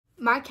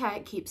My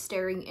cat keeps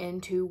staring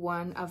into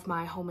one of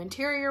my home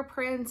interior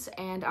prints,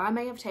 and I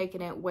may have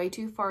taken it way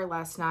too far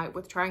last night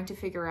with trying to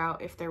figure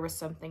out if there was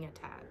something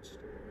attached.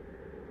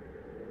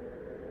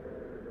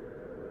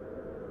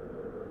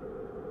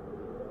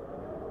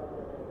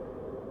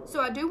 So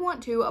I do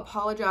want to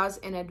apologize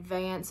in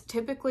advance.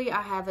 Typically,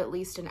 I have at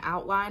least an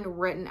outline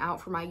written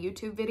out for my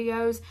YouTube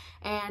videos,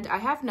 and I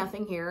have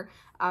nothing here.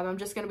 I'm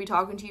just going to be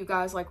talking to you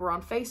guys like we're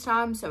on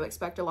FaceTime, so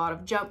expect a lot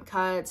of jump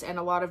cuts and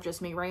a lot of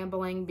just me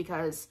rambling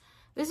because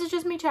this is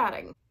just me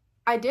chatting.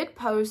 I did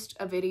post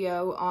a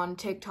video on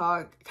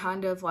TikTok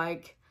kind of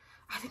like,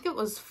 I think it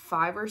was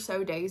 5 or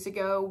so days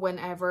ago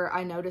whenever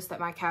I noticed that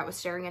my cat was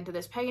staring into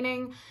this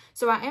painting.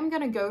 So I am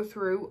going to go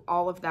through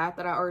all of that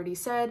I already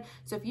said.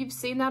 So if you've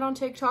seen that on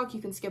TikTok, you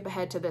can skip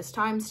ahead to this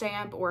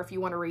timestamp, or if you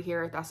want to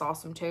rehear it, that's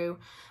awesome too.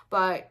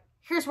 But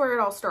here's where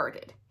it all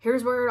started.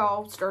 Here's where it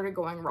all started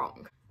going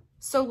wrong.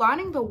 So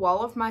lining the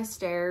wall of my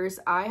stairs,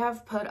 I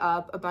have put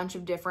up a bunch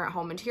of different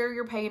home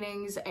interior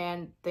paintings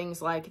and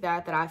things like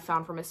that I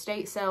found from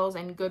estate sales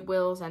and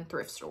Goodwills and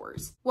thrift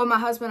stores. Well, my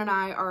husband and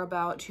I are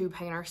about to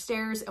paint our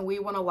stairs, and we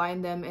want to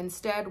line them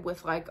instead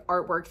with like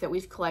artwork that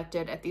we've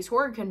collected at these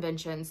horror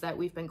conventions that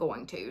we've been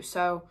going to.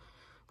 So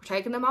we're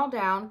taking them all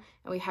down,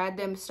 and we had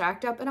them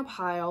stacked up in a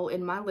pile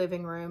in my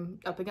living room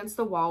up against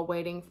the wall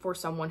waiting for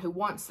someone who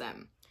wants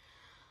them.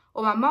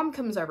 Well, my mom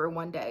comes over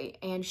one day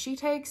and she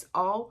takes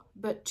all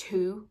but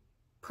 2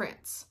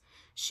 prints.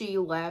 She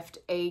left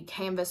a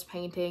canvas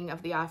painting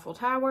of the Eiffel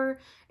Tower,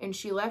 and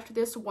she left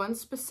this one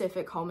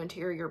specific home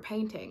interior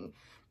painting.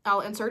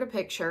 I'll insert a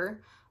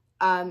picture.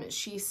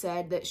 She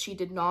said that she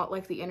did not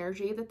like the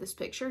energy that this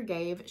picture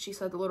gave. She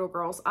said the little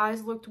girl's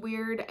eyes looked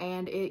weird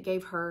and it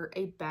gave her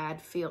a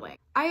bad feeling.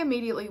 I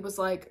immediately was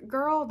like,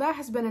 girl, that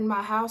has been in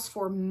my house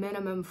for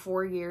minimum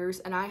 4 years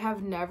and I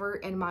have never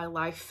in my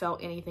life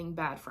felt anything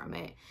bad from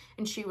it.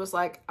 And she was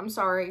like, I'm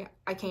sorry,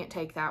 I can't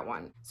take that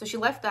one. So she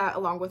left that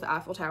along with the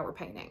Eiffel Tower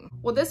painting.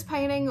 Well, this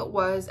painting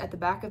was at the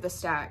back of the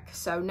stack.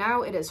 So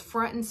now it is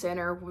front and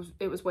center.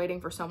 It was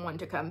waiting for someone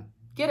to come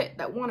get it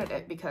that wanted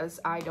it because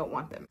I don't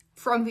want them.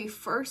 From the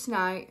first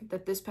night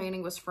that this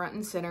painting was front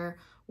and center,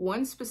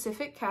 one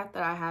specific cat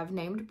that I have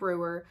named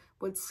Brewer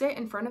would sit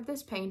in front of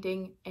this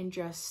painting and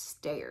just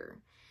stare.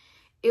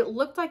 It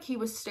looked like he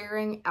was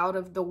staring out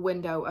of the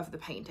window of the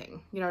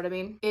painting. You know what I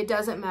mean? It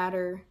doesn't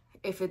matter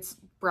if it's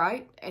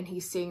bright and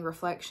he's seeing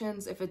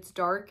reflections, if it's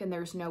dark and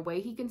there's no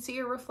way he can see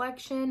a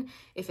reflection,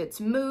 if it's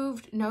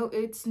moved,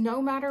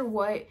 no matter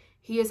what,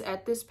 he is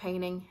at this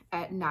painting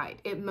at night.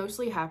 It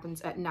mostly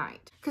happens at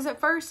night. Because at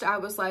first I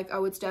was like,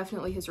 oh, it's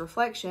definitely his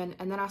reflection.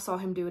 And then I saw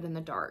him do it in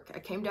the dark. I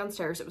came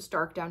downstairs, it was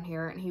dark down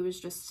here, and he was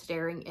just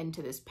staring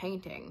into this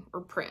painting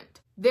or print.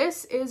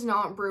 This is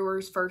not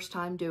Brewer's first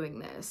time doing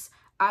this.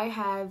 I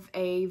have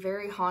a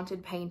very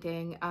haunted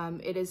painting.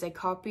 It is a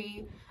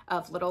copy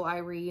of Little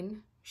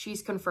Irene.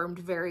 She's confirmed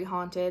very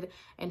haunted,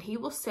 and he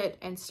will sit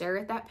and stare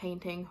at that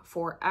painting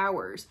for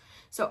hours.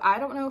 So I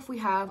don't know if we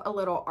have a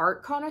little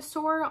art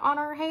connoisseur on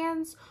our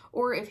hands,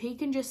 or if he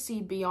can just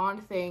see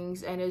beyond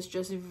things and is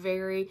just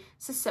very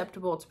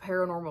susceptible to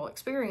paranormal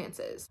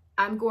experiences.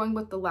 I'm going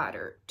with the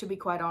latter, to be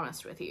quite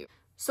honest with you.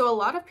 So a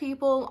lot of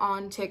people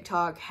on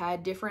TikTok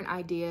had different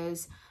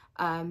ideas.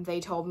 They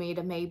told me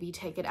to maybe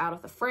take it out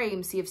of the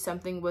frame, see if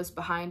something was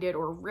behind it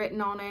or written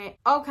on it,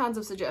 all kinds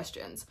of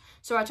suggestions.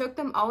 So I took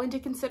them all into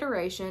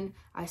consideration.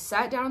 I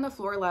sat down on the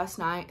floor last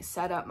night,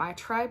 set up my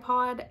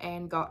tripod,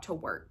 and got to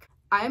work.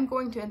 I am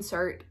going to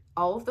insert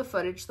all of the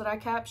footage that I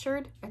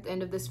captured at the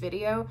end of this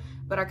video,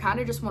 but I kind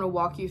of just want to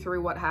walk you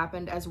through what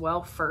happened as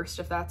well first,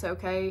 if that's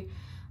okay,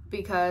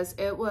 because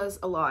it was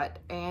a lot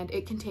and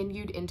it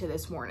continued into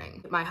this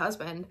morning. My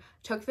husband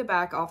took the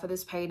back off of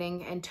this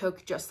painting and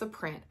took just the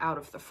print out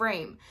of the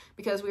frame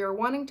because we were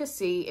wanting to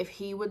see if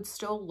he would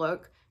still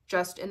look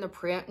just in the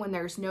print when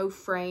there's no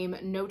frame,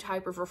 no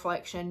type of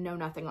reflection, no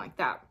nothing like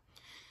that.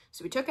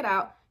 So we took it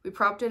out, we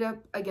propped it up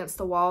against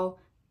the wall,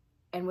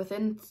 and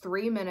within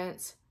 3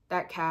 minutes,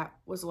 that cat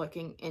was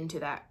looking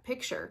into that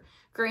picture.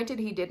 Granted,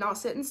 he did not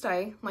sit and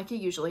stay like he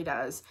usually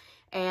does,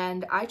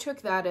 and I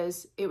took that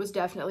as it was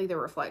definitely the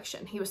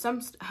reflection. He was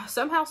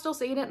somehow still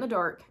seeing it in the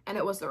dark, and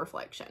it was the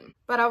reflection.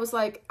 But I was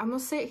like, I'm gonna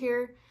sit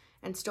here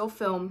and still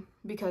film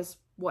because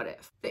what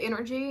if? The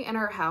energy in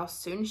our house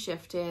soon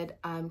shifted.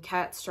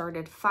 Cats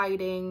started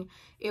fighting.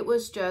 It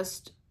was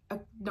just a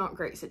not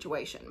great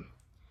situation.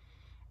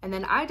 And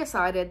then I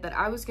decided that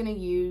I was gonna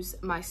use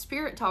my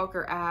Spirit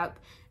Talker app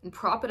and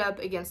prop it up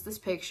against this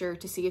picture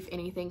to see if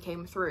anything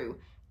came through.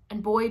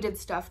 And boy, did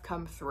stuff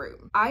come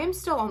through. I am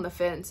still on the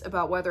fence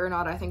about whether or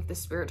not I think the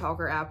Spirit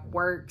Talker app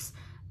works.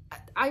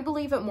 I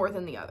believe it more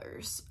than the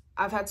others.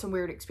 I've had some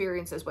weird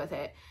experiences with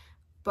it,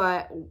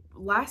 but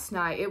last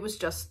night it was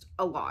just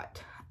a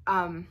lot.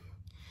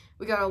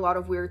 We got a lot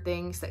of weird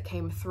things that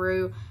came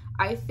through.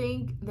 I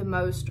think the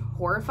most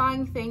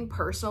horrifying thing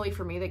personally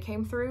for me that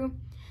came through,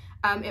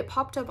 it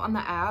popped up on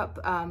the app,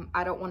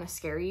 I don't want to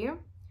scare you.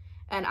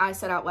 and I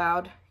said out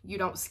loud, "You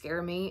don't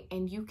scare me,"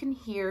 and you can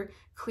hear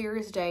clear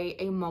as day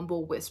a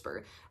mumble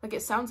whisper. Like,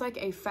 it sounds like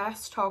a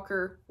fast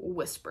talker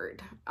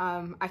whispered.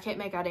 I can't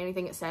make out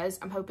anything it says.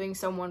 I'm hoping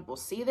someone will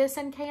see this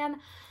and can,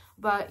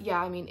 but yeah,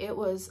 I mean, it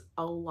was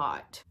a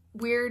lot.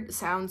 Weird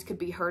sounds could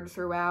be heard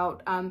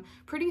throughout.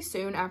 Pretty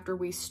soon after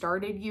we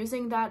started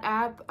using that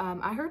app,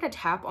 I heard a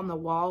tap on the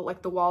wall,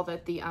 like the wall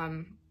that the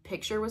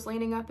picture was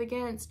leaning up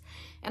against,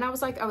 and I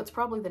was like, oh, it's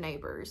probably the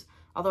neighbors.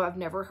 Although I've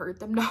never heard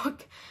them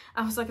knock.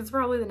 I was like, it's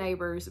probably the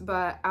neighbors,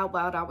 but out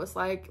loud I was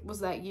like, was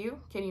that you?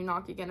 Can you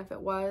knock again if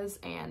it was?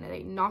 And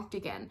they knocked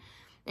again.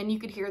 And you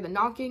could hear the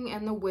knocking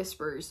and the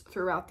whispers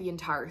throughout the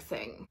entire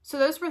thing. So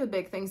those were the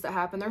big things that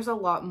happened. There's a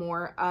lot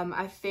more.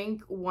 I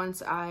think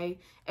once I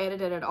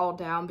edited it all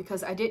down,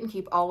 because I didn't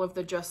keep all of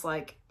the just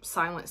like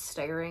silent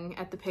staring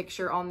at the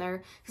picture on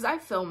there, because I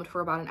filmed for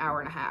about an hour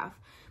and a half.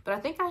 But I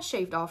think I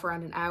shaved off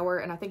around an hour,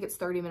 and I think it's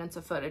 30 minutes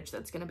of footage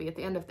that's going to be at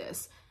the end of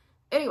this.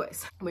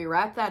 Anyways, we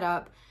wrap that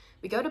up,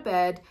 we go to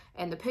bed,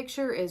 and the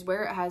picture is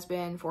where it has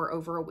been for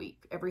over a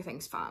week.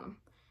 Everything's fine.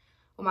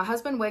 Well, my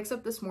husband wakes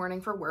up this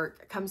morning for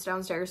work, comes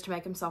downstairs to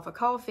make himself a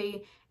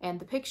coffee, and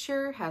the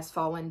picture has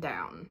fallen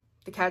down.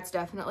 The cats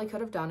definitely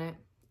could have done it.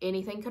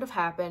 Anything could have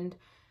happened,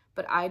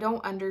 but I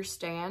don't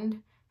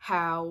understand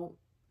how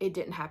it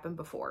didn't happen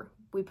before.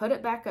 We put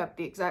it back up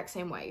the exact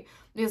same way,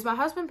 because my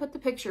husband put the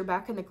picture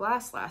back in the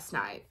glass last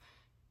night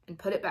and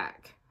put it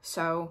back.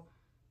 So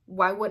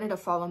why wouldn't it have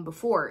fallen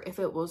before if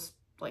it was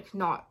like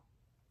not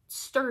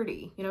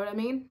sturdy? You know what I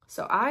mean?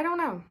 So I don't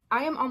know.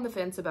 I am on the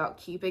fence about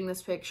keeping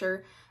this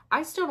picture.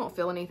 I still don't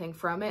feel anything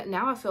from it.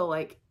 Now I feel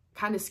like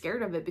kind of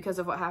scared of it because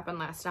of what happened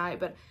last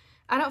night, but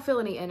I don't feel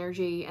any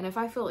energy. And if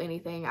I feel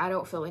anything, I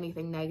don't feel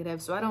anything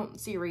negative. So I don't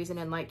see a reason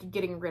in like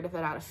getting rid of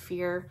it out of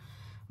fear.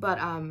 But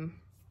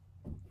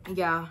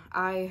yeah,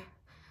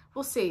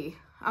 we'll see.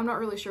 I'm not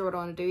really sure what I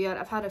want to do yet.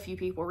 I've had a few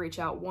people reach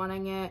out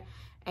wanting it.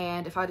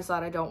 And if I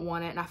decide I don't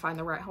want it and I find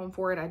the right home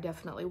for it, I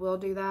definitely will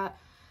do that.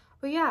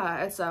 But yeah,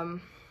 it's,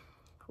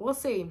 we'll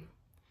see.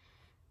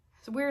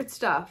 It's weird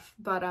stuff,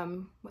 but,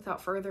 without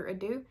further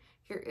ado,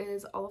 here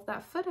is all of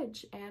that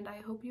footage, and I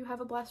hope you have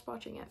a blast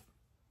watching it.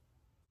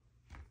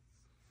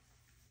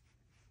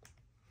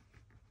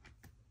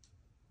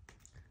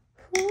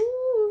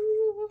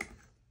 Ooh.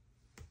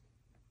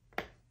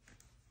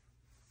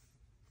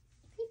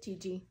 Hey,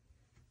 Gigi.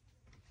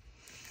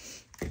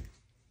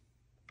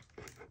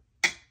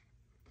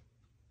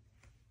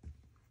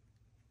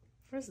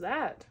 What's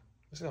that?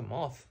 It's like a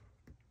moth.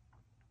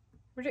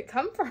 Where'd it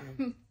come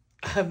from?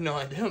 I have no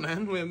idea,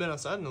 man. We haven't been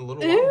outside in a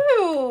little Ew.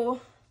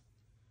 while.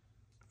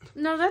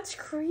 No, that's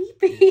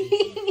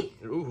creepy.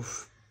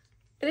 Oof.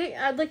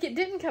 Like, it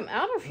didn't come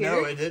out of here.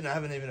 No, it didn't. I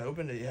haven't even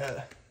opened it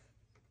yet.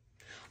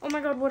 Oh my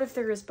god, what if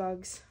there is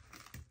bugs?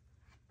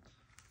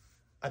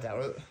 I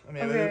doubt it. I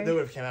mean, Okay. they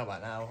would have came out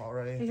by now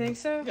already. You think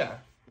so? Yeah.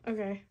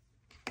 Okay.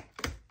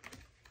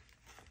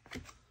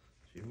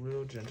 Be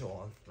real gentle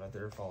on right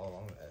there, follow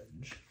along the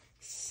edge.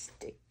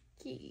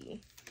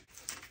 Sticky.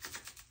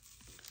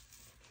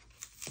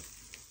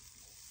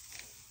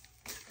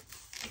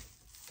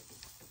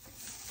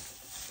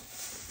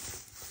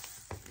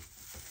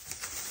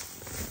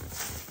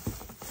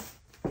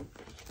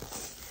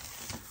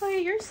 Oh yeah,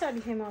 your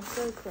side came off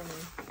so clean.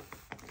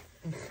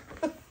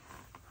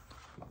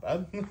 My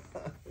bad.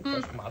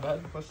 My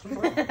bad. Question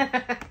mark.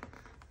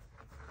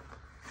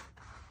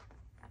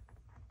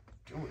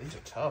 Ooh, these are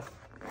tough.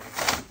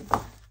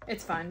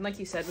 It's fine. Like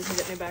you said, we can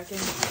get new back in.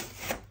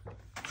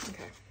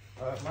 Okay.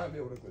 I might be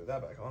able to glue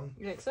that back on.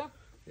 You think so?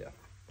 Yeah.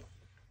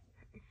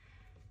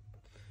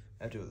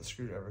 I have to do it with a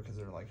screwdriver because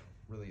they're like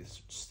really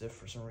stiff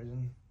for some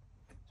reason.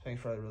 This thing's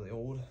probably really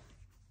old.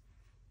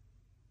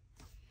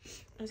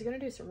 I was gonna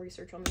do some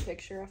research on the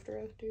picture after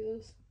I do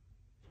this.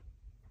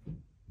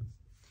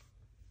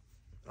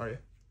 Are you?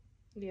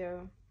 Yeah.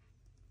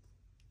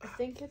 I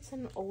think it's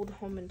an old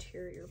home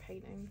interior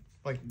painting.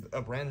 Like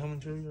a brand home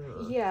interior?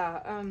 Or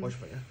Yeah. which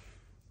painter?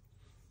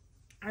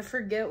 I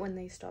forget when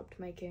they stopped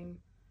making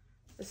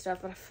the stuff,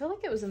 but I feel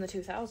like it was in the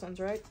 2000s,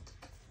 right?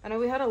 I know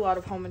we had a lot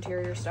of home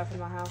interior stuff in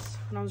my house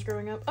when I was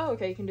growing up. Oh,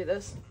 okay, you can do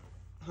this.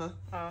 Huh?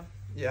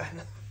 Yeah.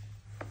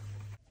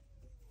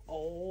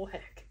 Oh,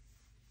 heck.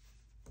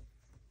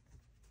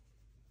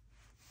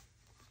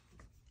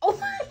 Oh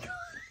my god,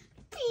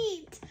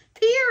 Pete!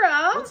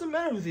 Pyrrha! What's the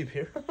matter with you,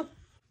 Pyrrha?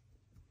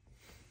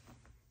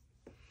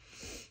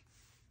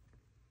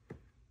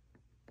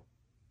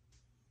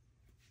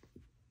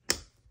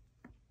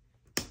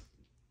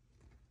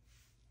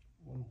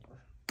 One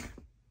more.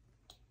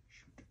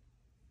 Shoot.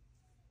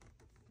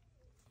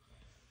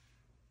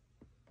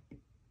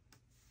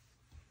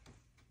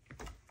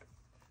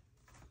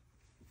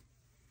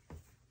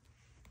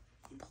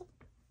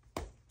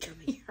 Come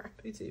here.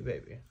 PT,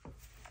 baby.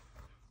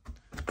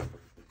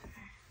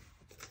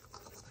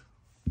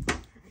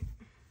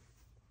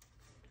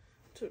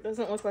 So it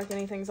doesn't look like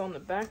anything's on the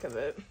back of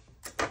it.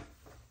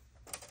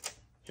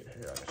 Here,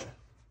 I got you.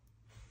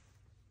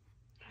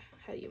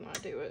 How do you want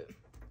to do it?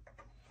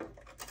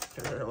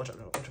 Here, watch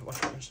out,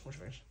 watch your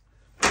fingers.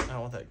 I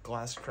don't want that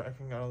glass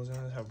cracking. I was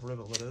gonna have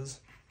rivet lid is.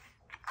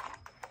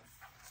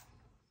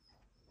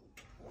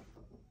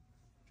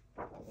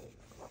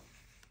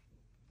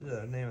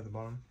 The name at the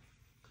bottom.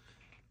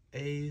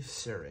 A.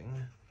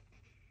 Sering.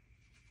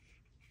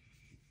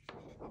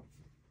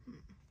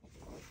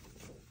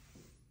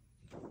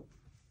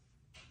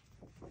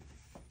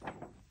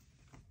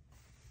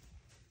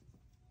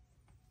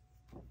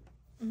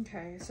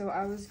 Okay, so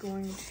I was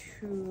going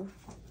to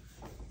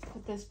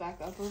put this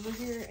back up over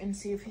here and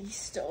see if he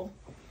still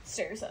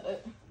stares at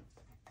it.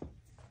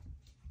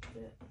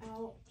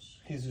 Ouch.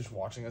 He's just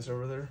watching us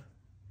over there.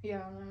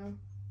 Yeah, I know.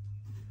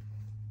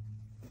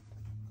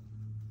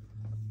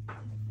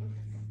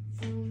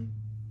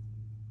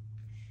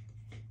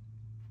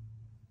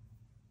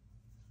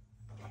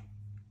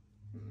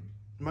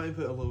 Might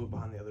put a little bit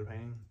behind the other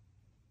painting.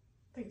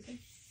 Think so.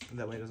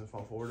 That way it doesn't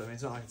fall forward. I mean,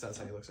 it's not like that's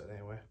how he looks at it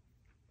anyway.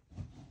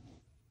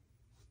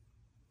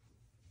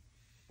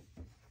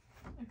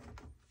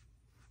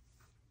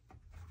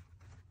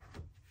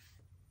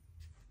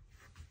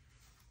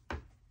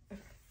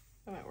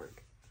 That might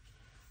work.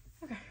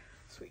 Okay,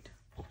 sweet.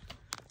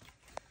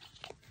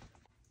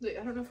 Wait,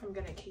 I don't know if I'm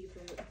gonna keep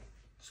it.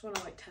 Just wanna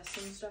like test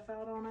some stuff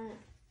out on it.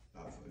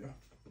 Oh, for you.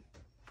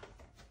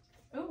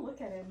 Oh,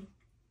 look at him.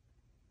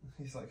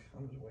 He's like,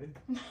 I'm just waiting.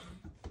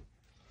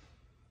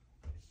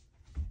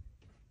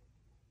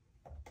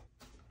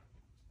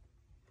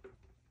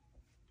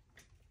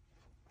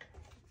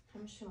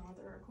 I'm just gonna let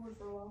that record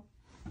for a while.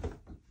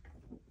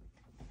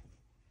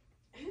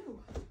 Ew.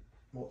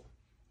 What?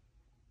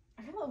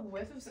 I got a little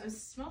whiff of something. It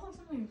smells like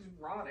something's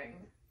rotting.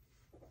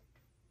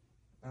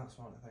 I don't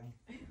smell anything.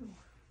 Ew.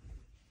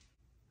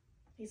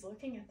 He's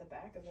looking at the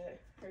back of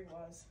it. Or he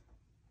was.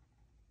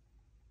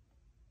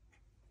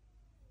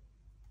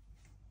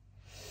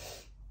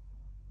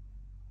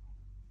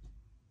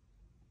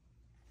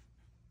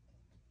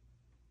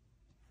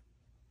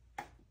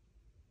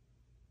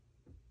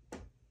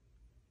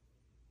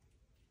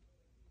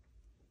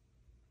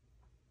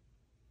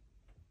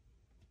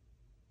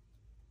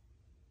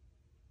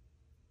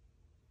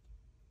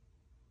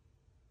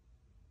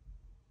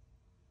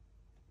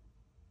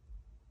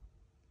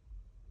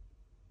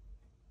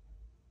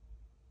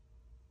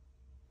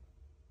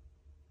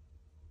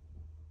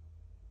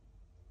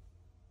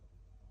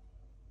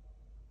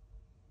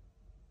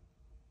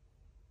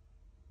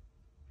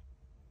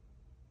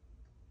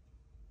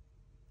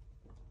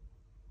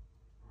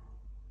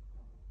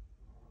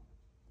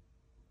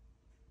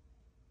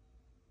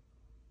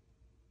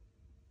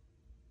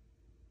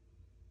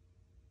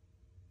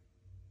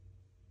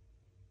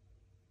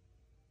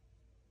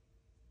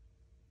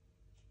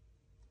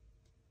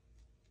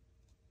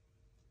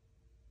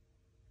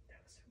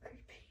 So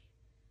creepy.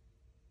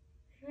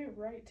 He went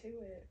right to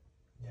it.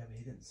 Yeah, but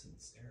he didn't sit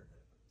and stare at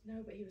it.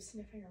 No, but he was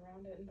sniffing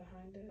around it and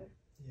behind it.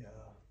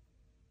 Yeah.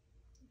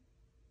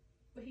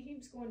 But he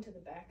keeps going to the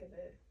back of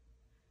it.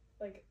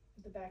 Like,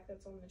 the back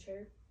that's on the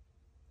chair.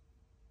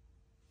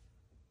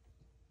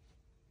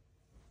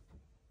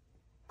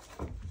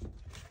 Is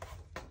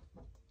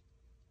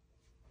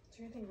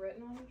there anything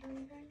written on it or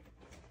anything?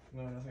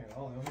 No, nothing at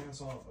all. The only thing I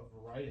saw of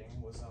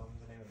writing was the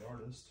name of the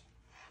artist.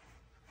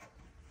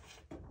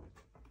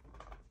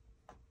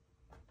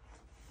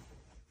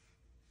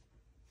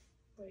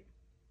 Wait.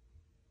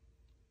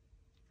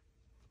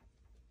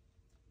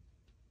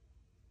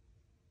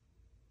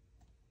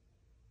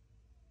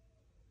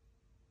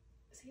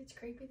 See, it's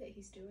creepy that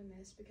he's doing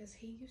this because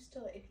he used to,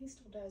 and he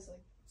still does,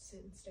 like,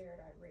 sit and stare at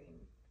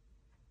Irene.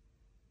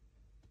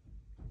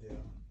 Yeah.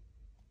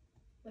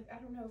 Like, I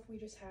don't know if we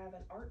just have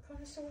an art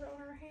connoisseur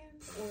on our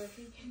hands or if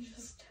he can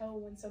just tell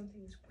when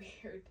something's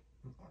weird.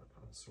 An art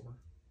connoisseur.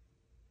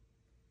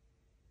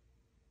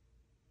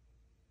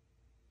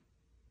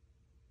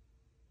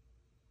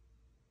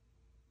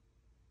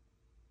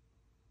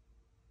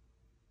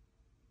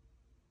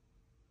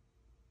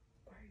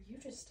 Or are you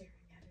just staring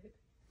at it?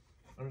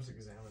 I'm just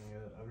examining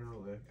it. I've never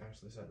really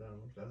actually sat down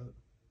and looked at it.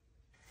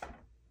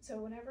 So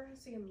whenever I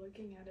see him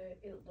looking at it,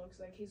 it looks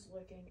like he's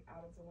looking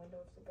out of the window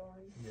of the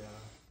barn. Yeah.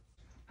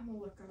 I'm gonna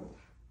look up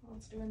while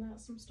it's doing that,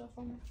 some stuff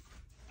on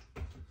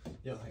it.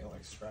 Yeah, I think I'll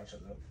like scratch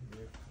it up.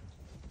 Yeah.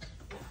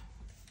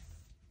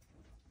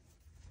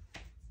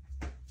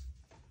 I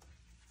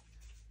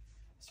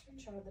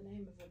screenshotted the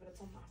name of it, but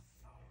it's on my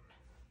phone.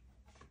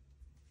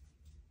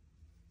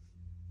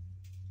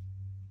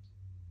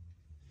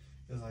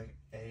 It's like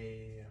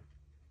a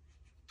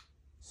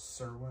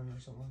Serwin or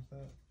something like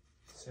that.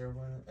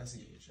 Serwin,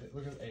 S-E-H.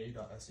 Look at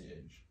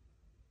a.sch.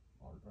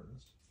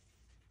 Artist.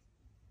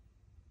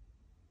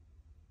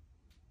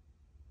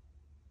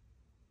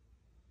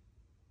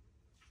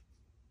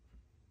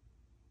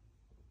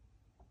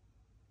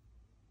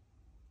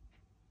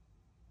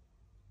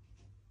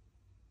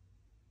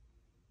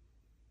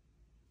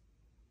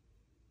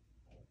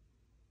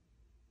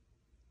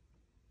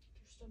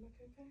 Your stomach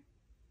okay?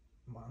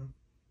 Mine?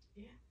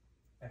 Yeah.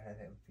 I had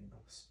him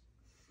Venus.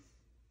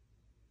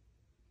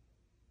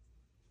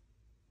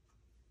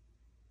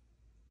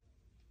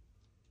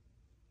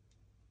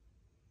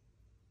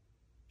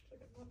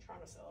 Like I'm not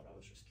trying to sell it. I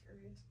was just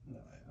curious. No,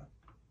 yeah.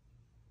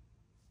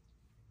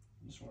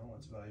 Just wondering what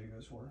its value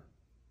goes for.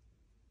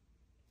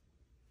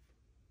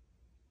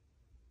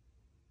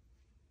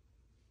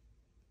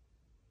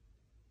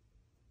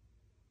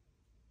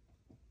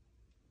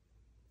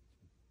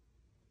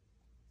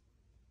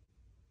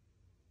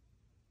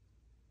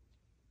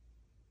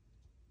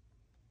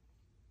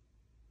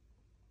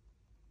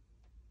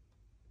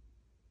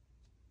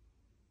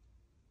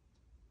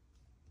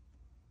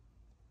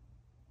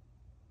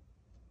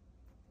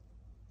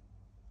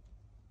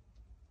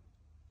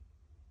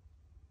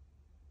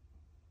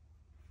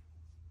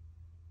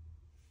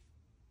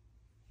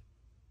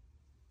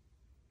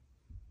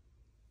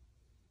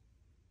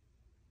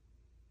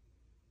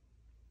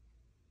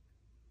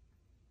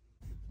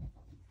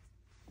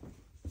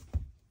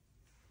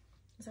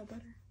 Is that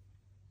better?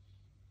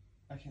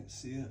 I can't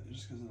see it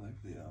just because of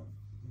like the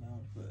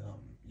mount, but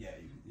yeah,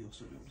 you'll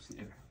still be able to see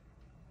it.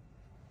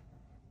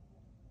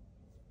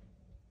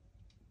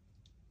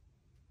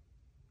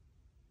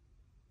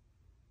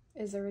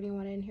 Is there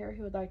anyone in here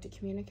who would like to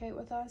communicate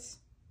with us?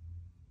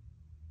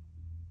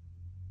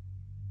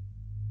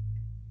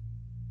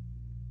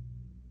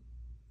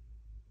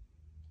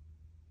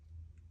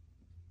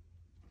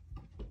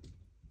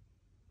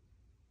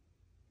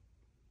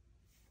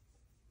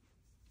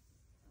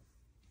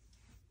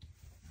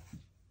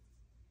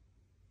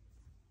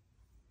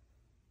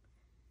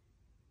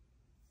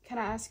 Can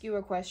I ask you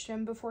a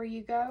question before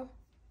you go?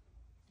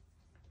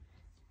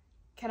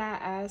 Can I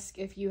ask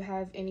if you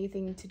have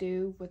anything to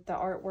do with the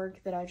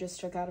artwork that I just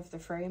took out of the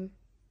frame?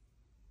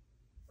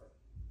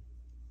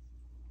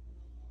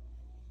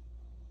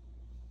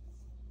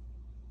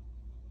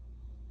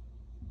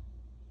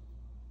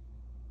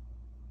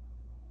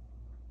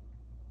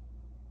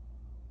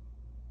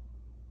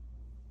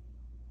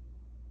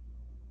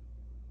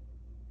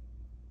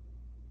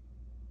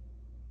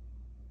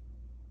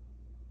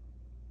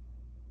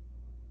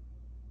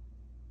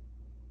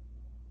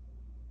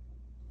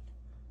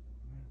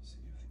 See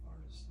if the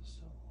artist is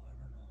still alive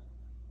or not.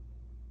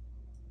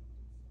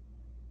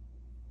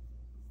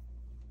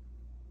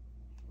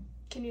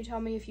 Can you tell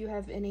me if you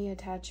have any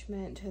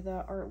attachment to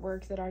the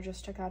artwork that I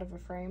just took out of a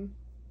frame?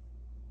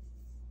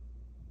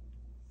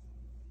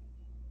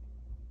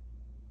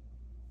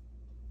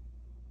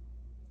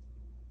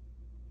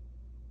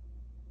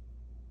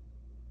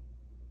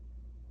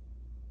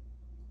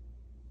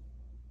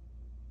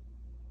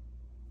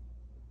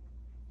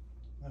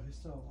 No, he's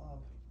still alive.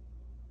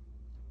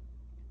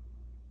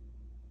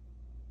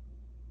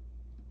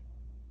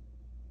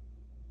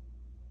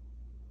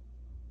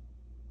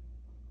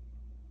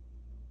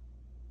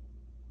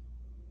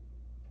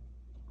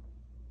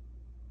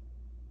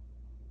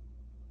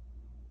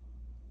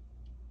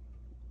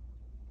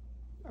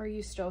 Are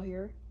you still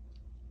here?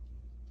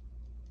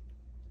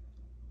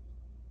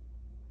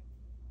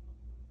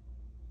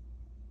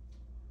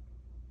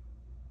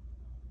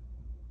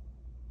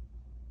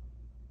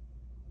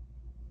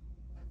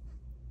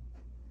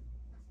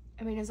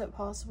 I mean, is it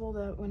possible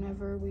that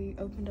whenever we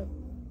opened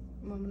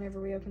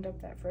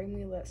up that frame,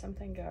 we let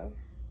something go?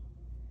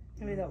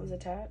 Maybe that was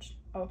attached.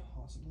 Oh,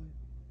 Possibly.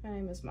 my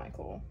name is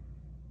Michael.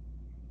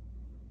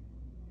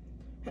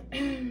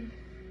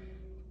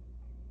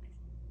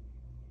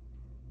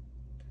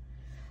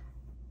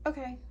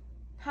 Okay.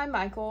 Hi,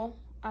 Michael.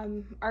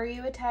 Are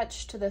you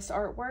attached to this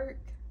artwork?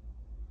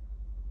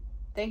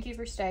 Thank you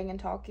for staying and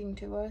talking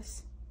to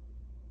us.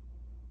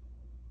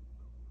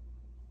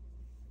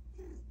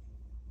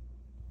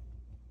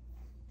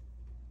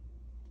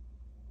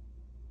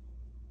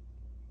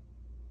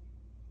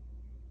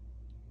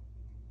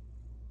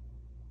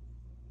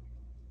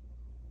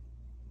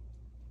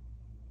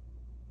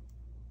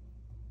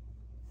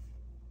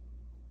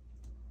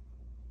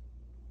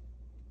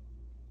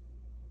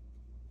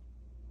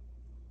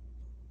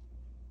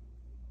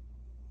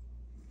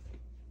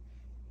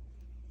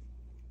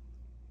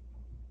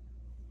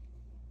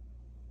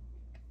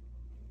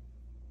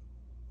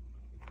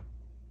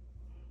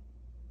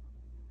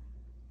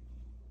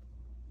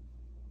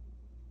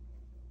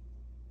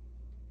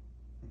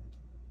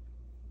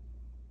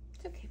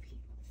 It's okay, Pete.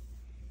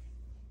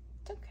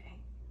 It's okay.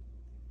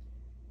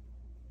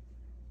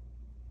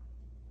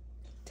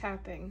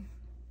 Tapping.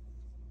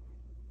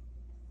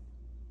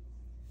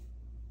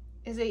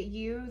 Is it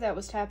you that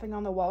was tapping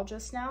on the wall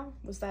just now?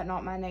 Was that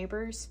not my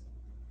neighbors?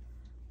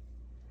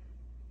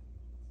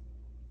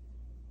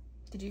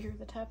 Did you hear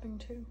the tapping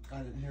too? I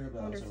didn't hear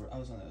about it. I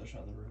was on the other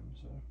side of the room,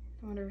 so.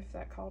 I wonder if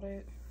that caught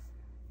it.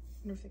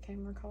 I wonder if the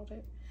camera caught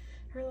it.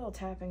 I heard a little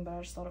tapping, but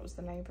I just thought it was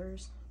the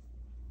neighbors.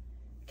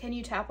 Can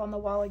you tap on the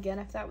wall again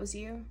if that was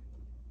you?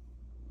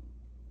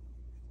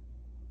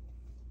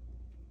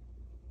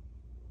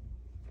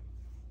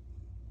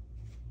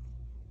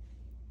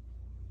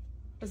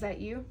 Was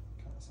that you?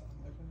 Kind of sounded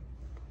like it.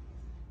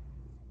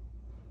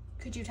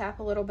 Could you tap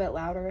a little bit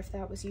louder if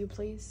that was you,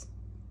 please?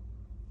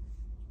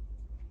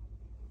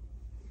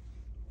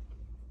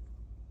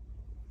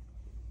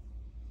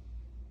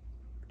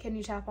 Can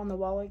you tap on the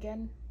wall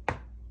again?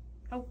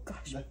 Oh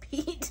gosh,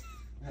 Pete.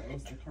 That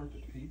was the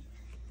carpet, Pete.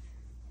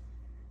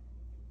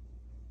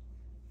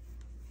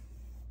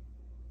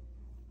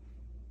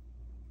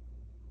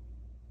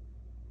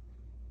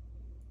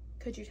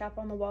 Could you tap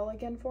on the wall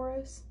again for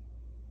us?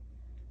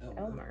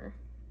 Elmer.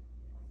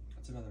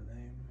 That's another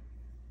name.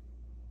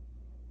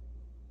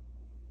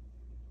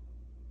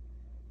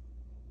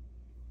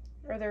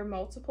 Are there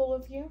multiple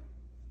of you?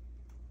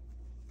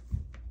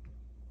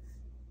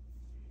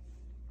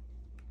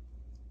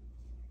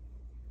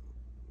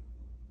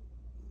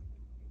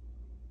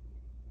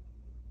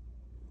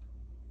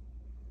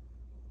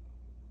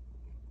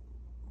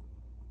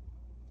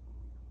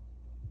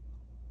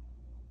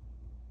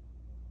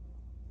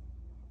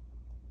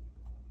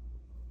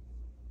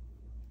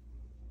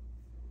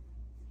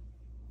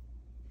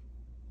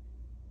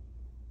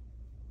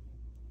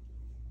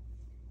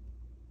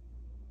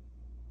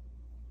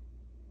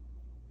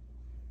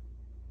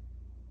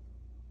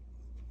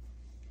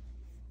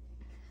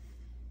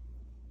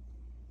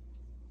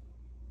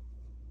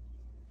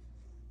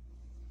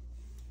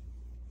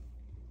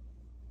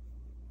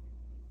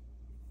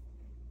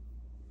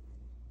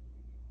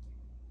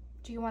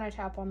 Do you want to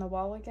tap on the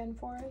wall again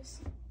for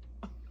us?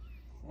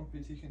 Or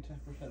PT can tap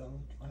her head on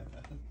the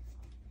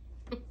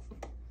iPad.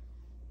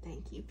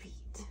 Thank you,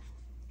 Pete.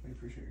 We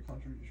appreciate your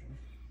contribution.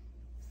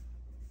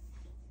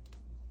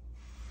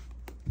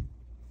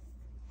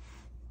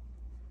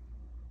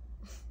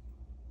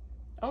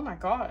 Oh my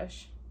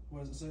gosh.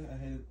 What does it say? I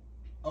hate it.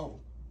 Oh,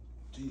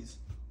 jeez.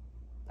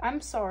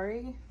 I'm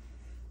sorry.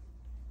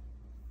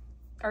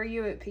 Are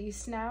you at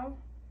peace now?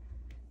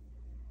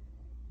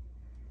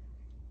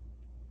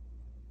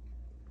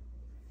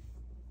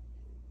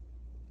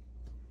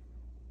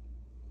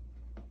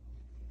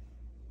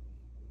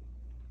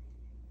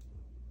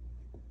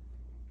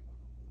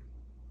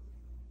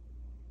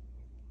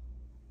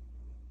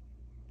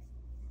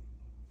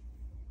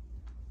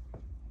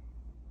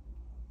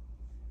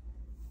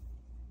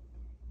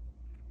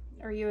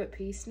 Are you at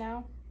peace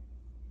now?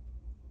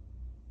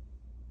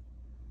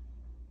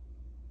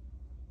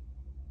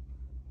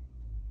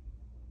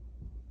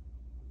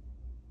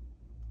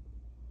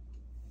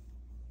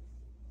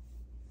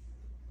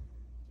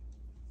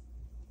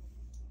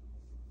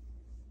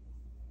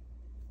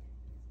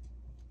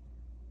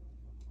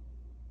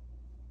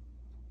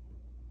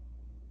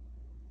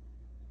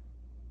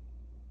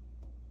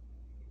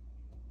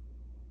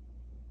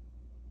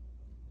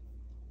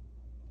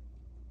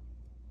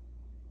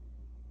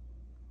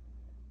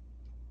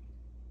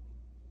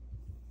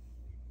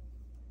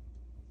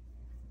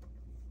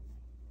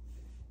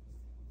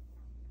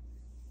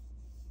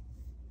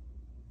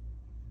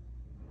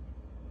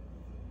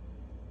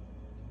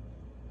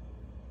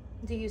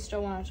 Do you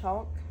still want to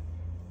talk?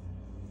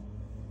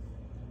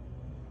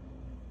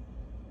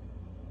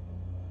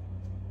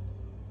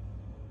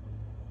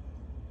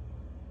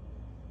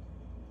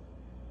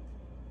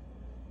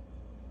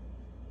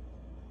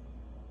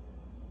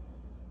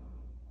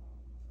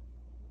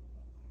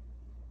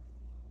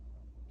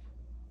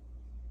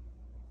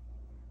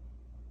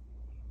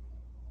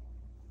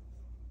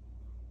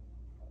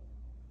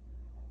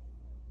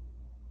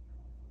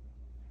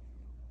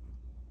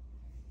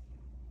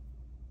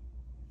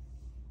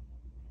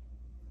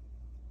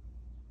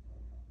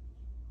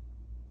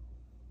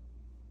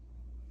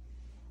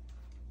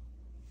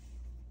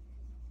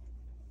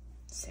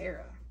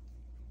 Sarah.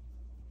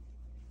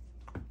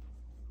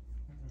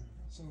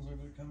 Sounds like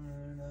they're coming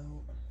in and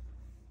out.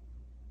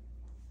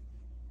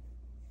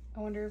 I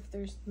wonder if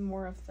there's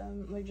more of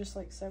them, like just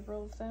like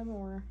several of them,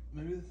 or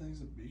Maybe the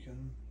thing's a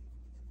beacon.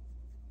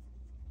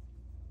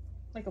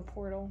 like a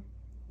portal.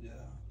 Yeah.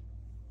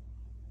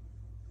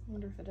 I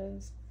wonder if it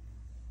is.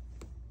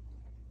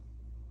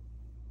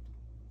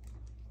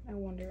 I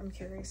wonder, I'm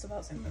curious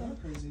about And something. am I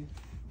crazy?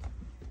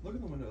 Look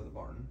at the window of the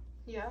barn.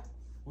 Yeah?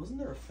 Wasn't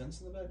there a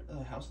fence in the back,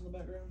 a house in the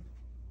background?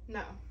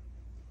 No.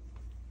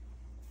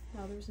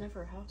 No, there's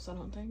never a house, I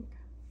don't think.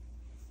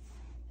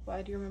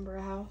 Why do you remember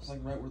a house? Like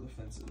right where the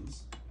fence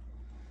is.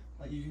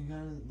 Like you can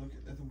kind of look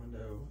at the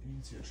window and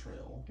you can see a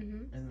trail.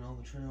 Mm-hmm. And then on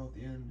the trail at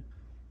the end,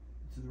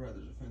 to the right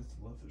there's a fence, to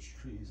the left there's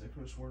trees. I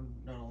could have sworn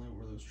not only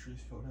were those trees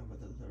filled in, but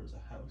that there was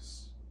a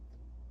house.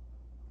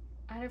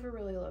 I never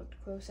really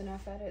looked close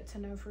enough at it to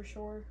know for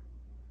sure.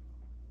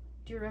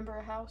 Do you remember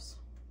a house?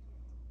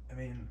 I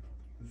mean,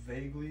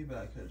 vaguely, but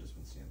I could have just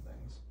been seeing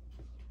things.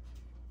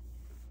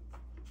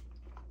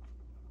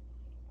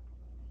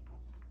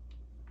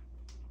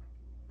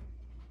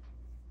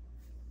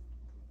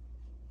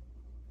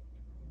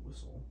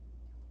 Whistle.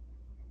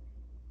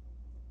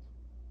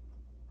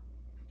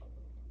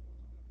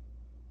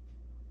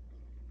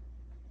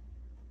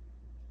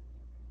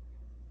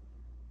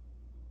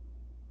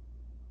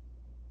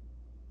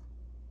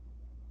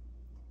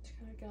 Just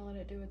kind of gonna let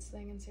it do its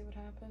thing and see what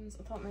happens.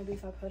 I thought maybe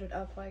if I put it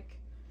up like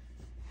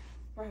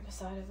right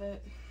beside of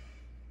it.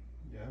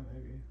 Yeah,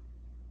 maybe.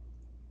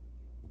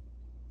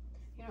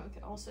 You know what we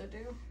could also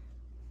do?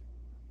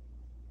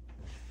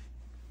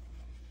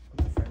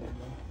 Put the frame in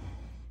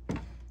though.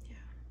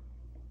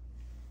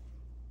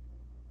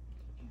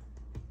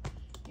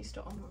 You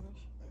still on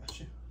Harvish? I got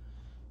you.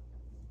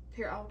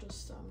 Here, I'll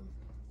just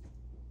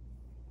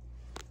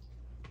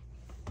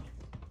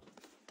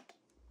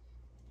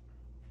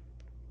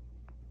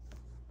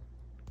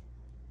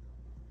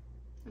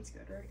That's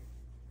good, right?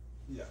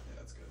 Yeah,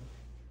 that's good.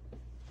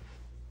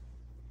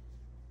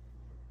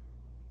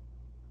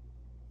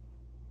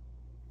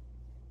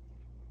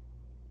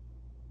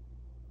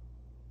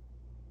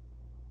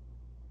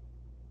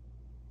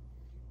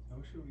 I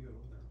wish we could go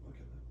over there and look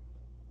at it.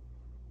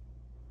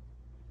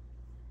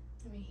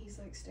 I mean, he's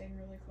like staying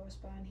really close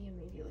by and he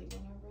immediately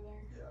went over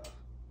there. Yeah.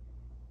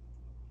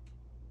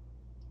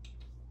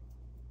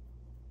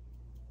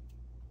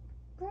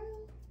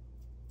 Ground.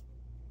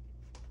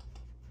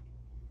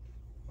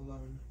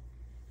 11.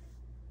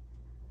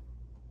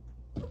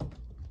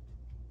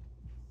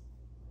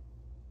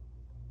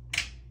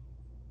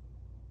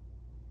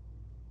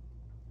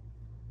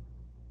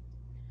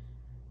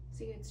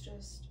 See, it's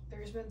just,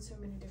 there's been so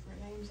many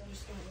different names, I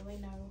just don't really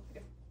know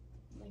if,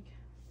 like,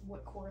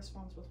 what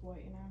corresponds with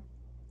what, you know?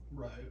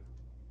 Right.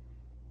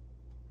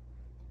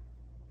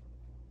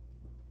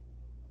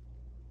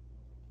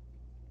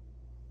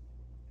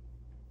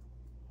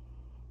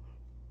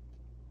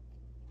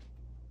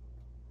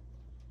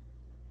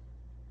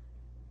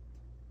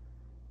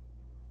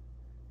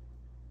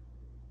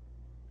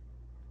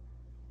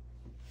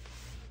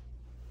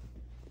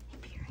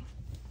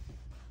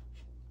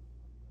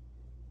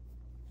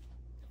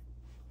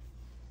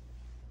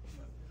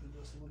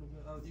 Just a little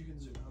bit. Oh, you can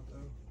zoom out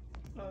though.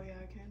 Oh yeah,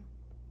 I can.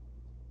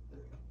 There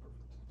you go.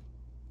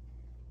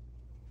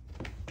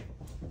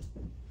 Perfect.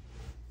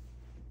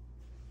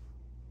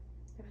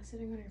 Am I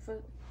sitting on your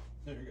foot?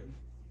 No, you're good.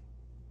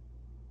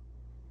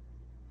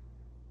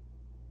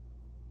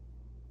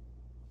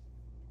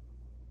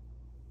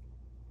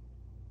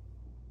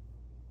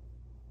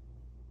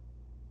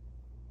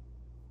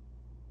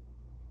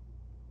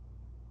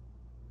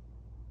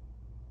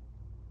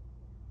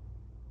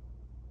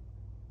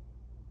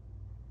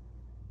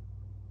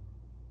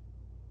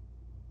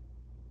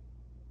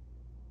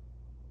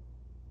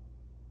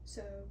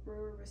 So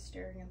Brewer was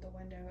staring at the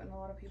window, and a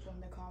lot of people in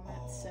the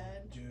comments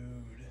said,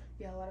 dude.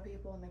 Yeah, a lot of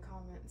people in the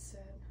comments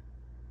said,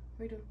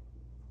 what are you doing?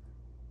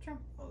 Sure.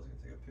 I was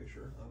gonna take a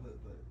picture of it,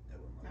 but it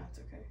wouldn't. No, it's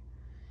okay.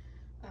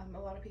 A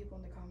lot of people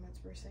in the comments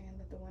were saying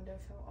that the window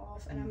fell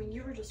off, and I mean,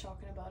 you were just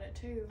talking about it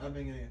too. I've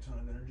been getting a ton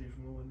of energy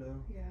from the window.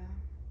 Yeah.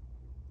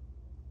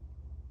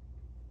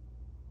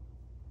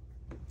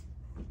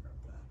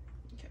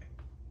 Okay.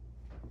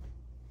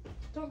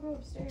 Don't go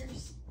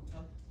upstairs.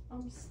 Huh?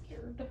 I'm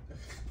scared.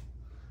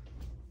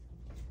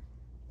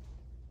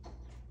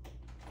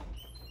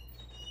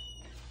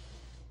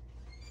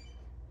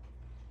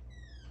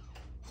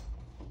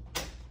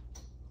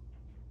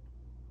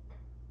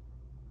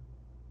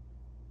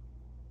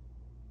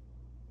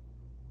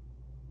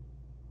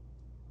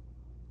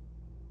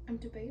 I'm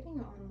debating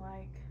on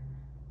like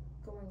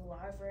going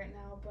live right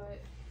now,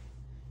 but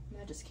I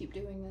might just keep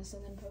doing this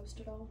and then post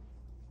it all.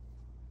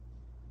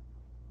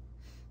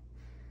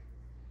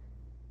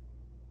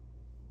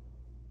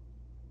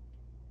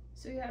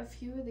 So yeah, a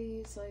few of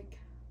these, like,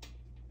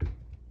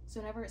 so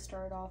whenever it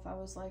started off, I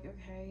was like,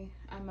 okay,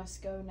 I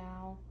must go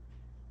now.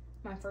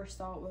 My first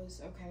thought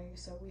was, okay,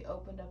 so we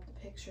opened up the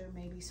picture,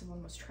 maybe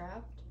someone was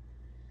trapped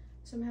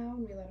somehow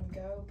and we let them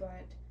go,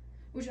 but,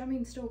 which I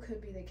mean still could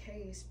be the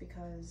case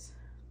because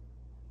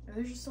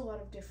there's just a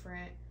lot of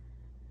different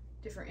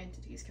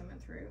entities coming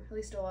through, at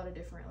least a lot of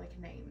different like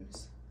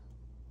names.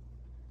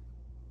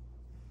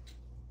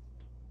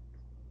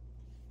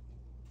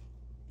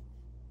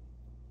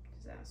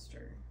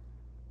 Disaster.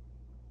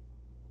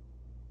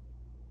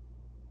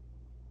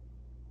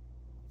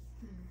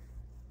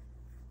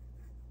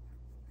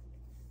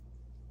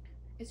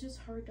 It's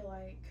just hard to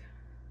like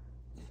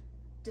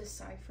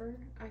decipher,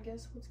 I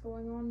guess, what's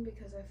going on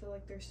because I feel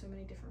like there's so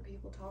many different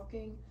people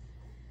talking.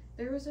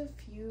 There was a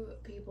few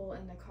people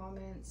in the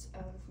comments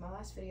of my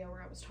last video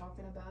where I was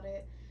talking about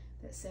it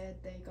that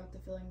said they got the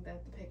feeling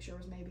that the picture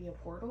was maybe a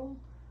portal.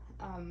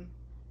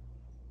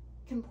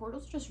 Can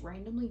portals just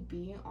randomly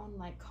be on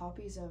like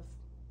copies of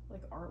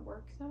like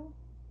artwork though?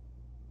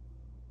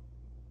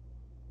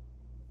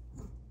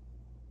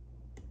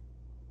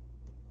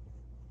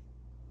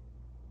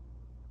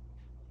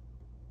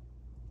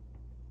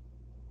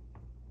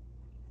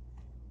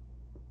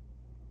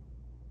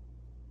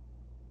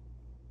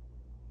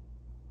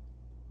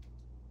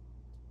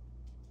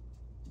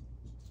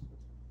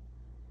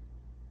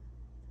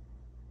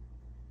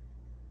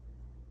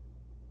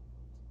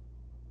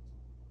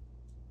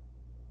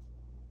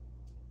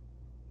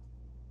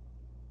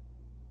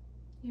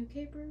 You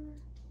okay, Brewer?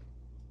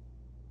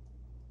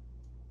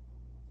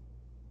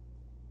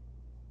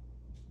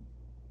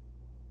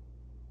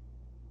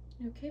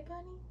 You okay,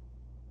 bunny?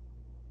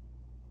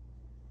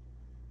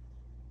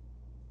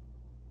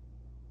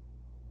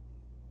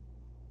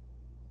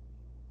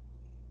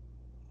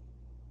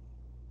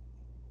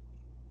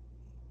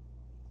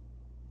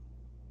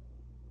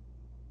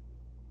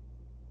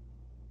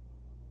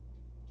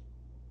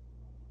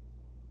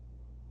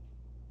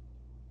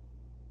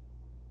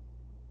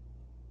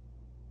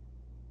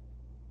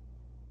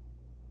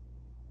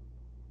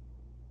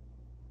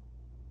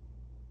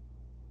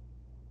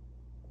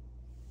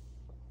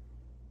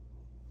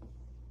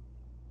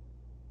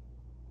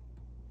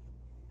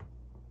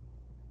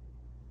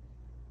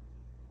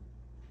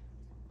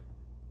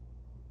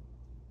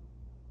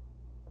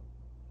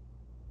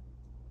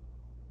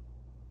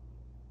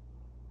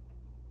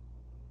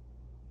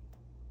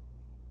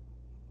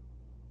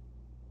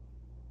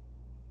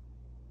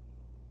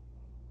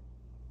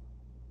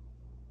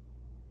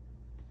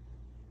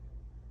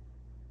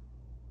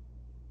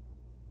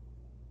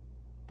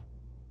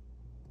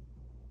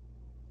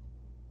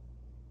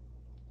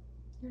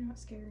 You're not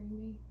scaring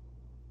me.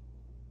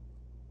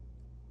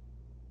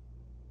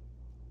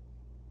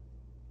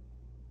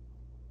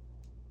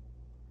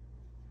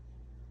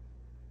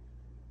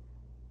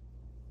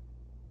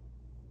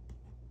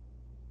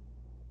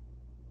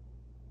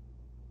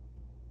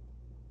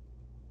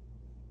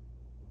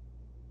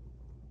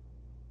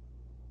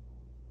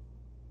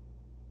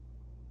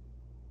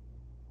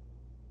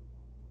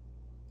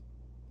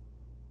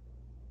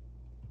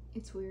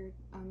 It's weird.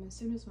 As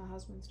soon as my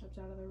husband stepped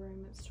out of the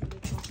room, it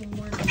started talking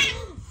more.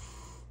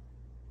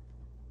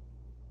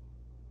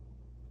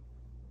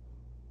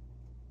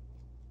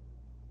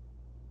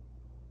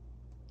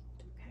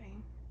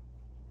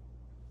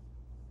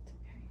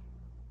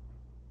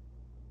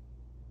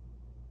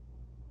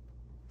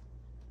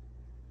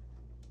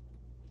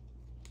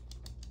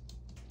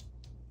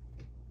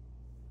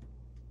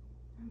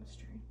 That was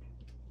strange.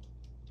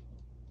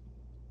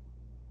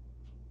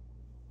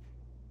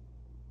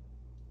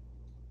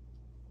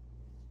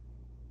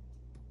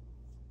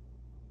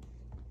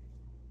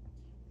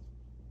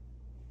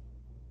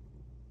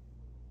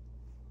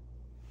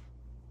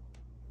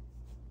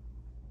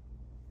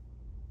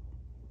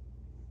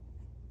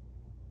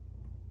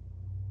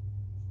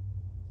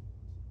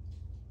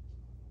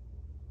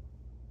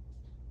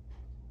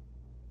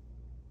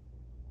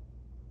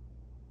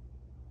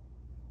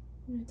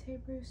 You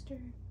tape rooster?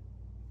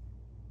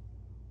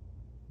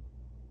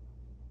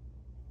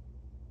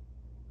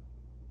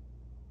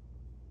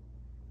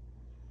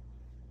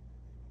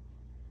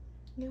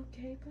 You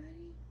okay,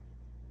 buddy?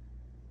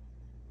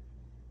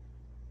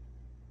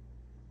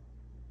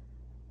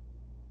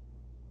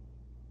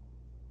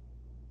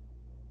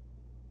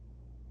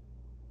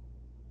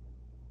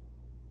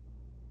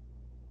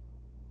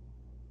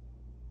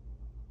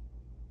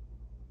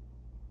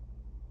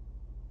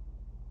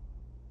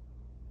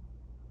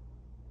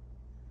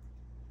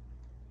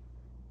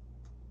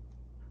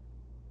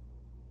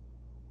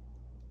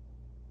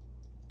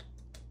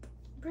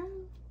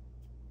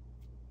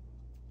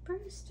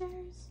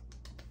 Brewsters.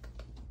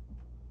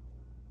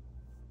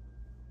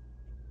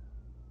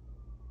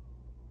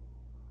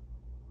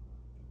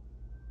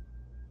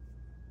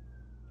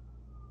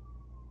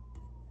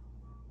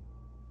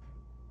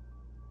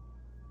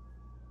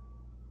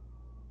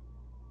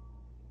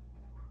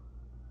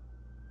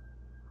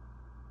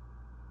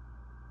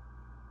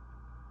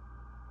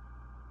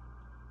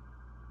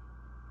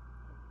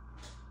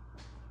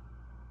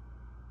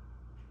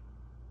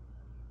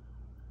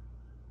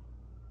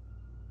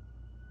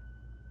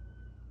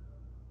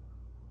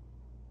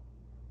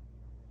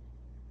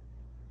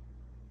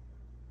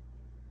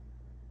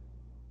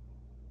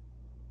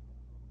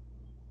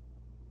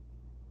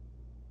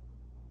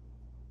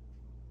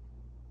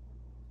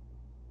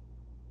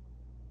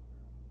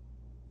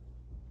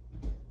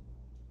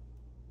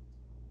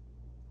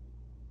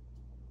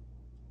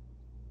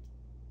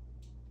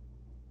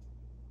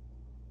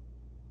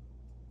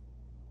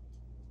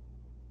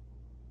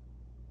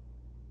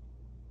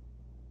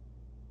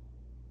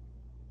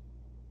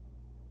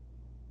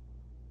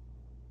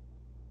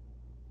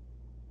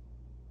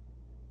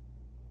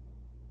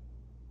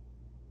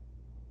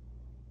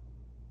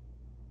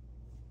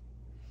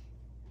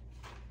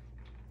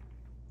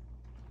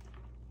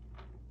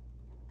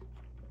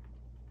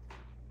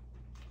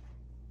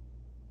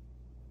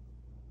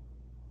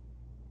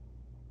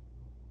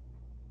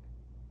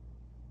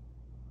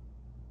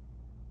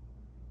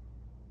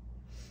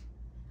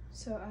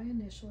 So I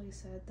initially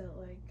said that,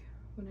 like,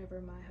 whenever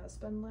my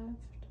husband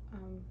left, I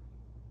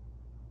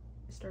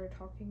started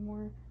talking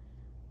more.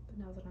 But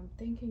now that I'm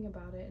thinking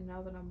about it, and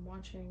now that I'm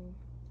watching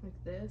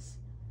like this,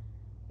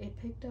 it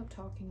picked up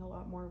talking a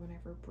lot more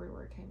whenever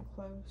Brewer came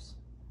close.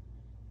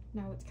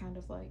 Now it's kind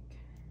of like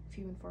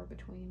few and far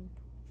between.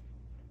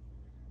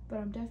 But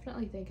I'm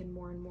definitely thinking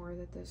more and more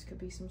that this could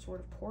be some sort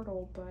of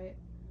portal, but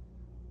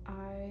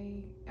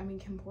I mean,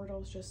 can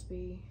portals just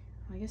be,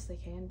 I guess they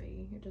can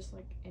be, just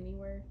like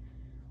anywhere.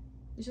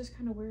 It's just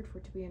kind of weird for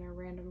it to be in a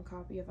random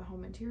copy of a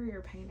home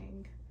interior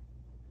painting.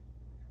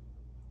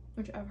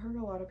 Which I've heard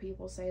a lot of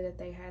people say that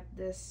they had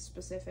this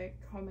specific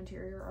home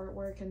interior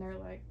artwork in their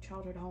like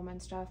childhood home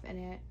and stuff, and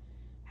it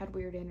had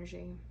weird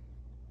energy.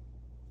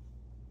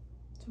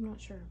 So I'm not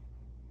sure.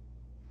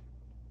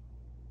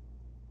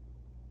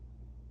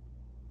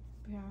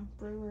 But yeah,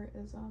 Brewer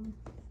is I'm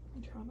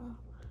trying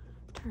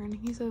to turn.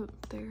 He's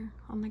up there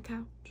on the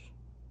couch.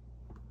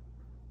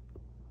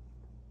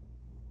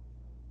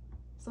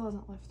 Still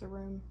hasn't left the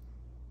room.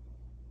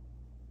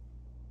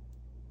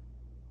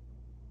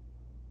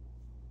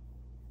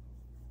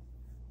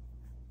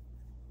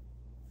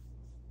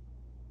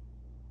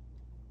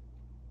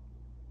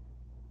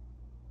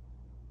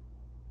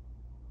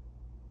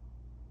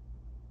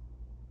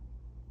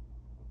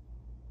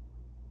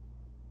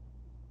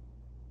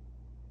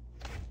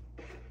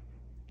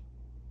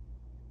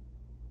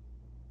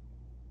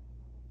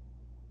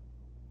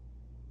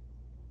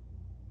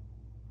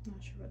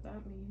 Not sure what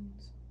that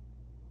means.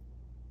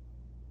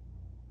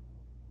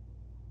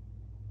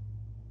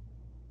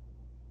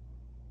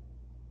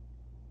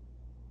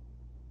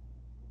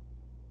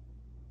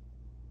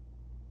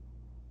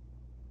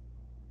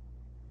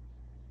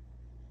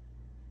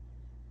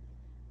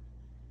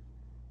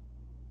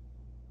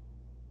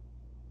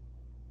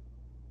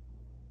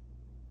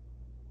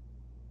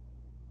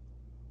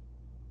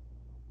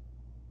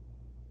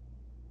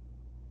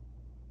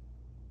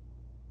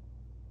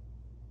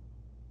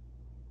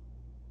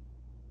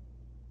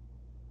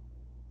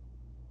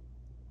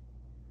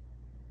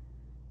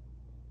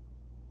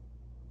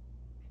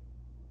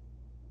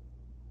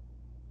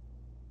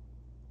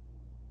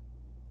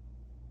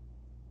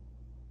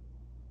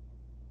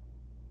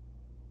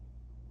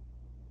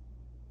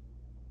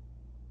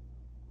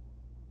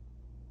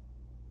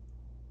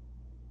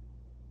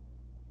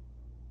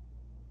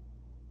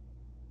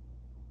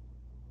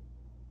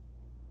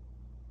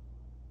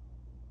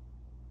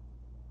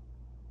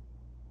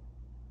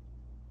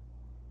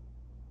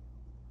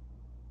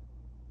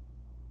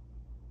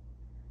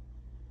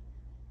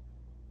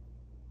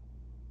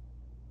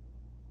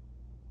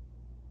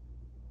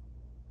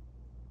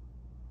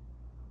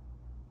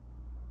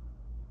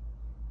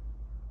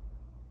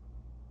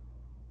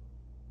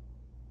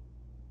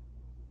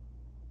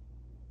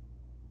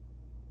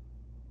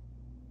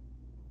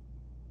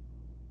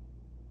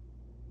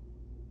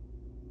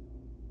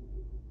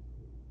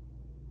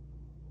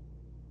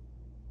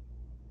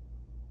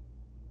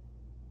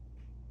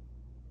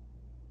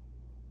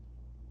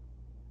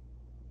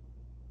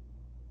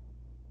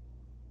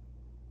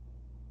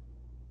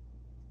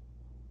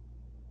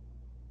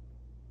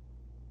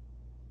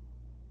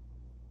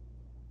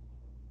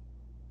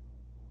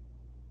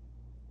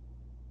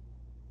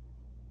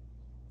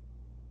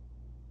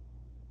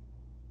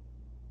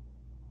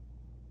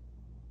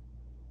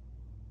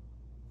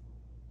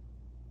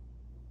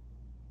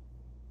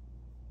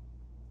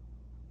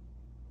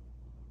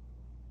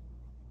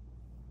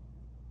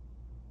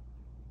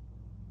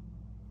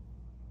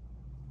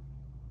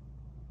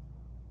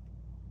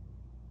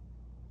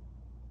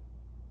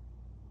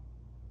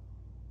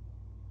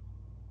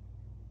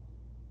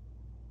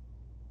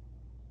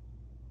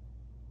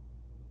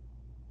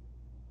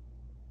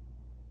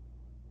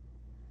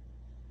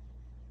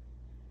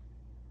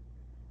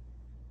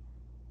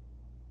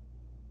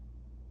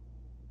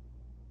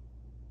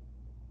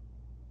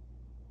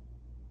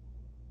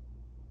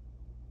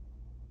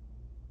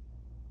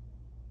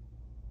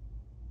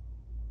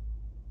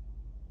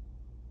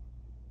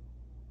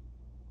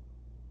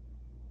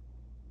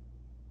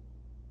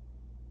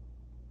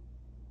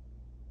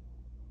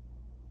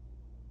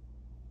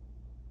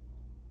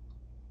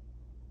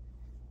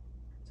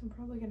 So I'm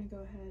probably gonna go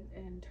ahead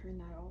and turn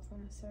that off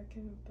in a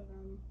second, but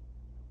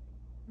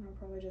I'll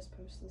probably just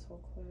post this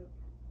whole clip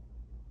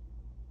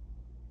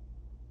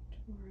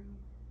tomorrow.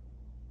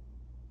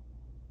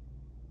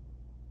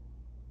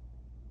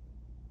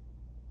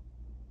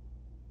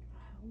 What the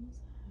hell was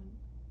that?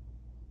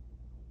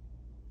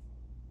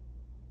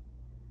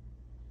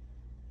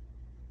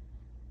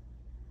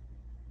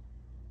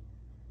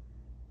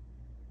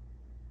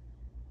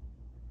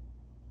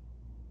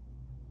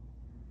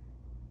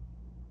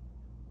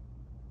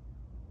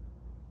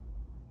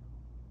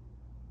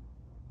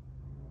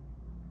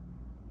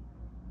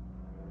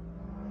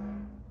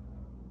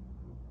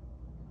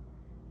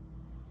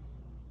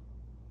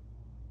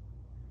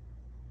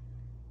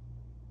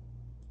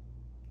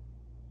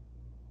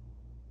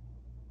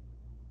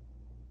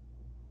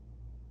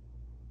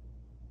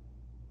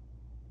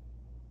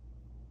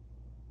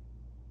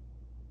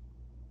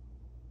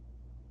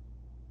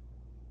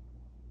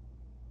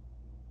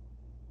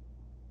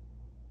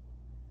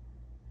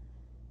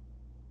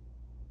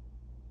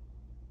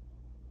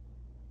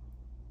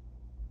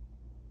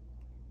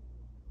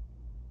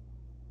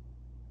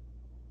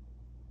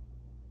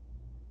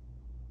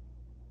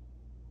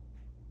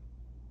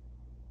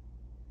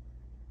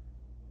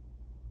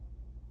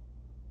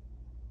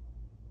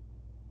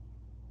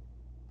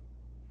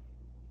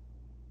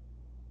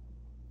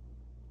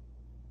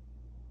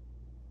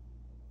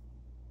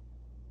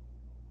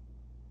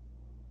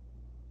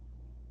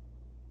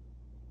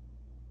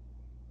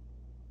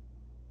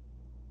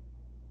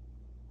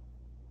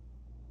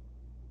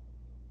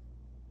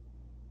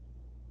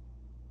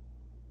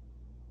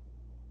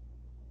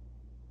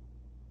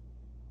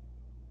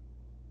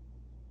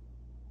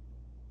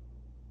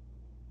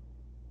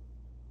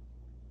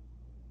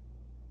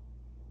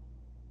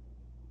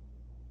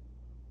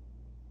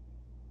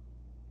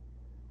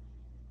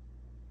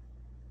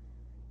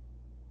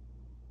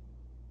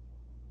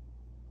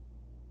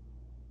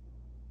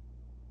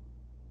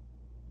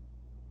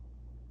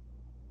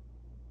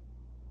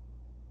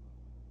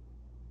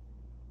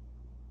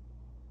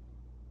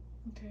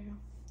 Okay,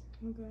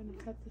 I'm going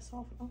to cut this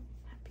off. Oh,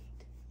 that beat.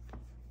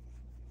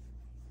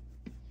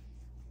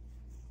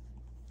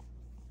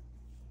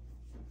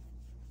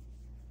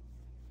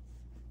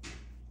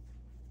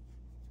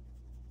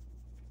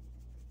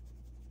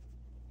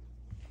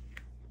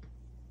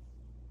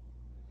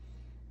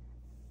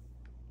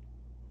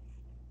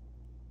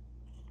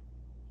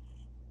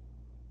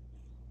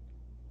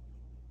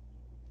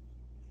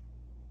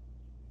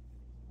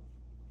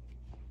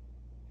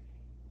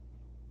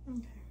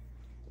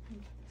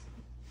 Okay.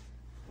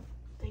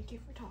 Thank you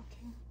for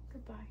talking.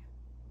 Goodbye.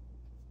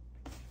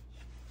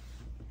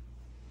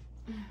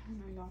 I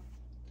know, y'all.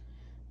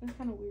 It's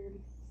kind of weird.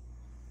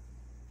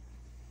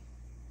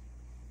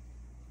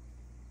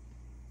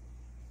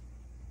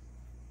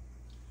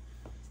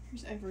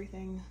 Here's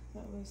everything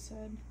that was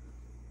said.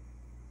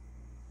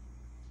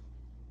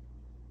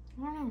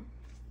 I don't know.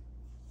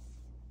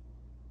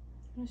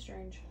 Kind of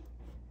strange.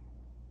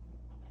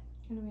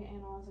 Gonna be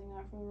analyzing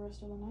that for the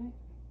rest of the night.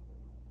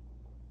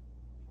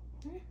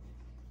 Okay.